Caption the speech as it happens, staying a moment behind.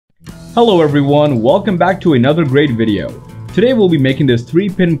Hello everyone, welcome back to another great video. Today we'll be making this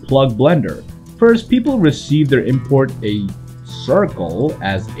 3-pin plug blender. First, people receive their import a circle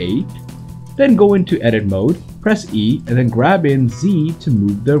as 8, then go into edit mode, press E, and then grab in Z to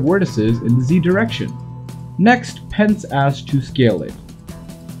move the vertices in the Z direction. Next, Pence asks to scale it.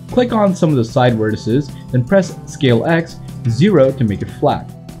 Click on some of the side vertices, then press Scale X 0 to make it flat.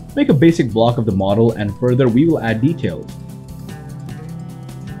 Make a basic block of the model, and further we will add details.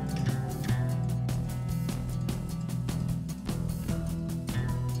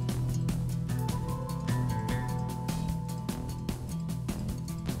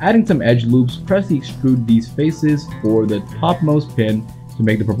 Adding some edge loops, press the extrude these faces for the topmost pin to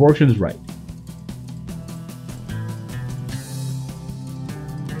make the proportions right.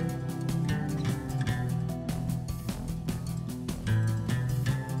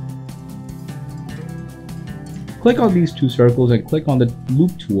 Click on these two circles and click on the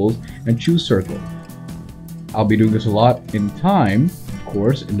loop tools and choose circle. I'll be doing this a lot in time, of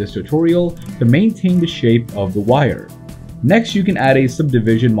course, in this tutorial to maintain the shape of the wire. Next, you can add a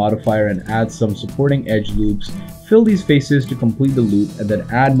subdivision modifier and add some supporting edge loops. Fill these faces to complete the loop and then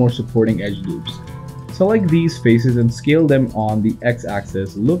add more supporting edge loops. Select these faces and scale them on the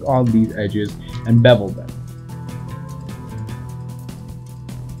x-axis. Look on these edges and bevel them.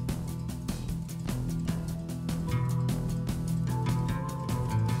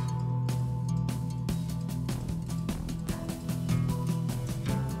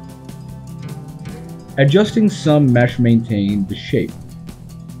 Adjusting some mesh maintain the shape.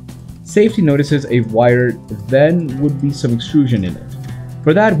 Safety notices a wire, then would be some extrusion in it.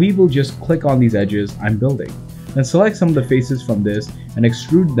 For that, we will just click on these edges I'm building. Then select some of the faces from this and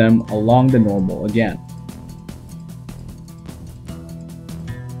extrude them along the normal again.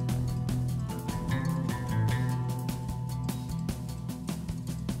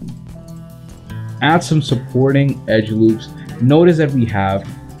 Add some supporting edge loops. Notice that we have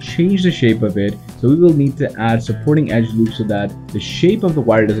changed the shape of it, so we will need to add supporting edge loops so that the shape of the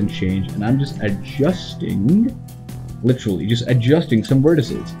wire doesn't change, and I'm just adjusting, literally just adjusting some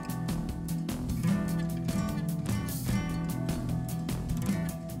vertices.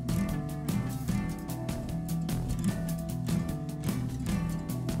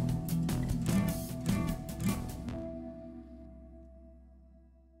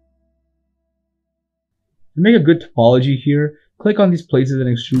 To make a good topology here, click on these places and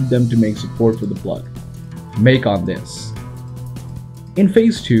extrude them to make support for the plug. Make on this. In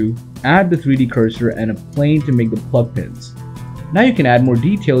phase 2, add the 3D cursor and a plane to make the plug pins. Now you can add more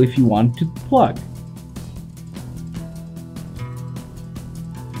detail if you want to the plug.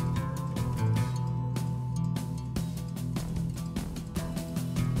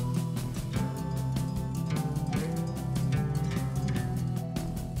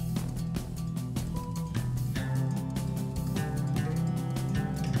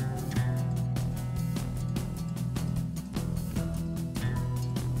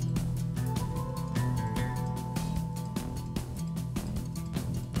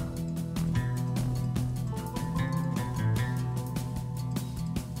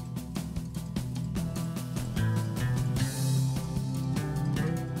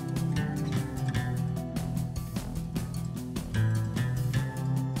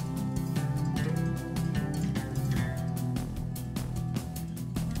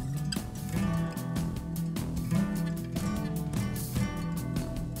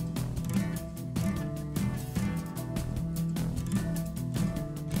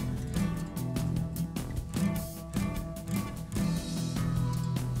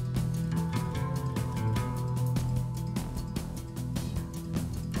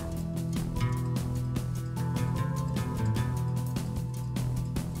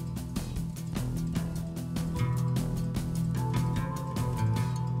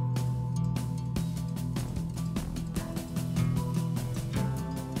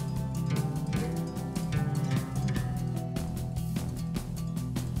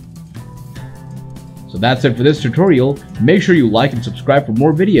 So that's it for this tutorial. Make sure you like and subscribe for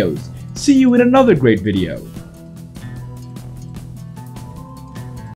more videos. See you in another great video.